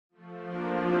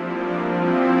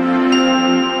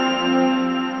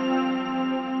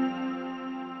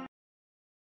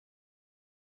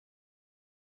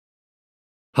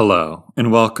Hello,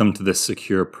 and welcome to this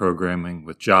Secure Programming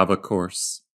with Java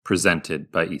course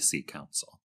presented by EC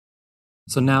Council.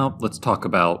 So now let's talk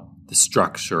about the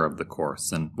structure of the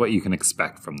course and what you can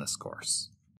expect from this course.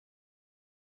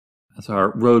 As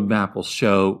our roadmap will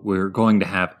show, we're going to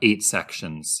have 8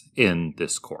 sections in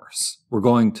this course. We're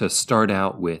going to start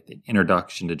out with an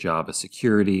introduction to Java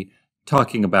security,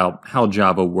 talking about how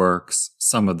Java works,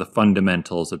 some of the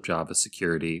fundamentals of Java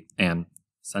security, and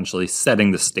essentially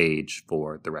setting the stage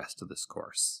for the rest of this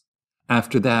course.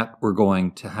 After that, we're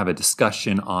going to have a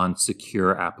discussion on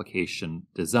secure application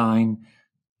design,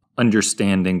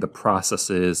 understanding the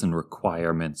processes and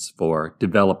requirements for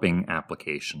developing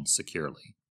applications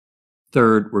securely.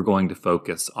 Third, we're going to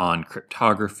focus on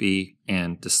cryptography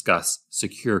and discuss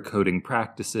secure coding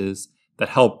practices that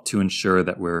help to ensure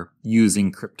that we're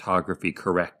using cryptography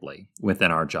correctly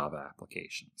within our Java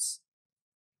applications.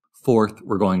 Fourth,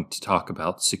 we're going to talk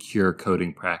about secure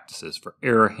coding practices for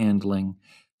error handling,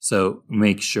 so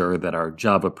make sure that our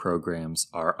Java programs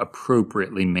are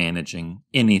appropriately managing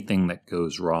anything that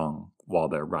goes wrong while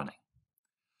they're running.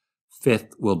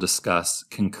 Fifth, we'll discuss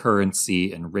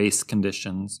concurrency and race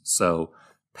conditions, so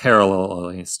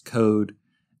parallelized code,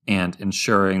 and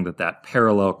ensuring that that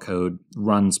parallel code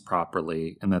runs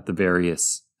properly and that the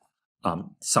various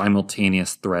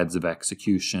simultaneous threads of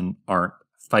execution aren't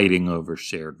fighting over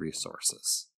shared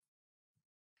resources.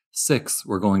 Sixth,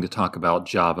 we're going to talk about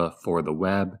Java for the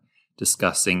web,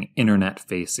 discussing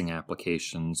internet-facing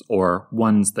applications or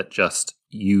ones that just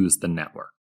use the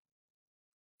network.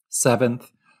 Seventh,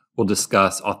 we'll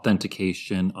discuss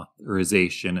authentication,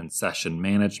 authorization, and session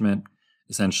management,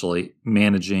 essentially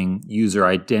managing user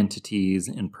identities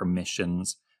and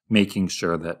permissions, making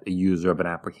sure that a user of an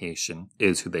application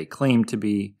is who they claim to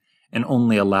be, and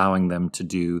only allowing them to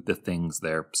do the things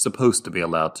they're supposed to be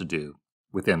allowed to do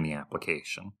within the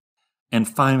application. And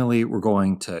finally, we're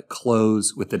going to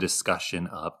close with a discussion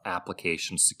of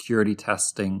application security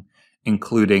testing,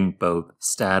 including both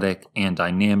static and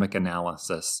dynamic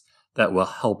analysis that will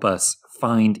help us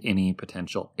find any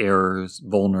potential errors,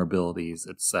 vulnerabilities,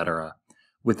 etc.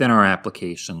 within our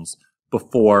applications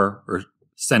before or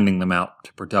sending them out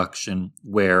to production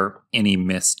where any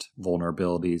missed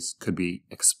vulnerabilities could be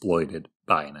exploited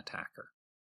by an attacker.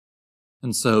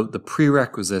 And so the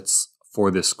prerequisites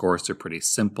for this course are pretty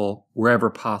simple.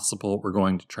 Wherever possible, we're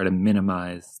going to try to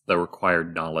minimize the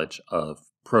required knowledge of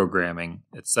programming,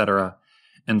 etc.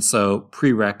 And so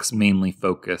prereqs mainly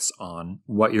focus on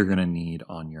what you're going to need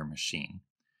on your machine.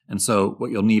 And so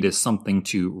what you'll need is something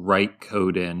to write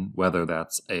code in, whether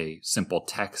that's a simple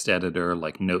text editor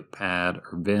like Notepad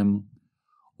or Vim,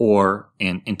 or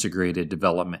an integrated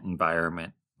development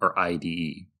environment or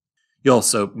IDE. You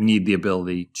also need the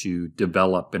ability to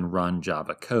develop and run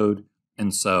Java code,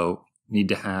 and so need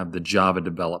to have the Java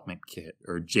Development Kit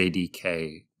or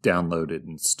JDK downloaded and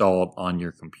installed on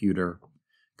your computer,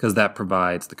 because that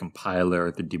provides the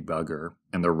compiler, the debugger,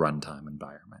 and the runtime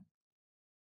environment.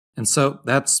 And so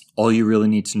that's all you really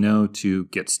need to know to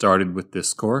get started with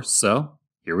this course, so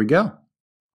here we go.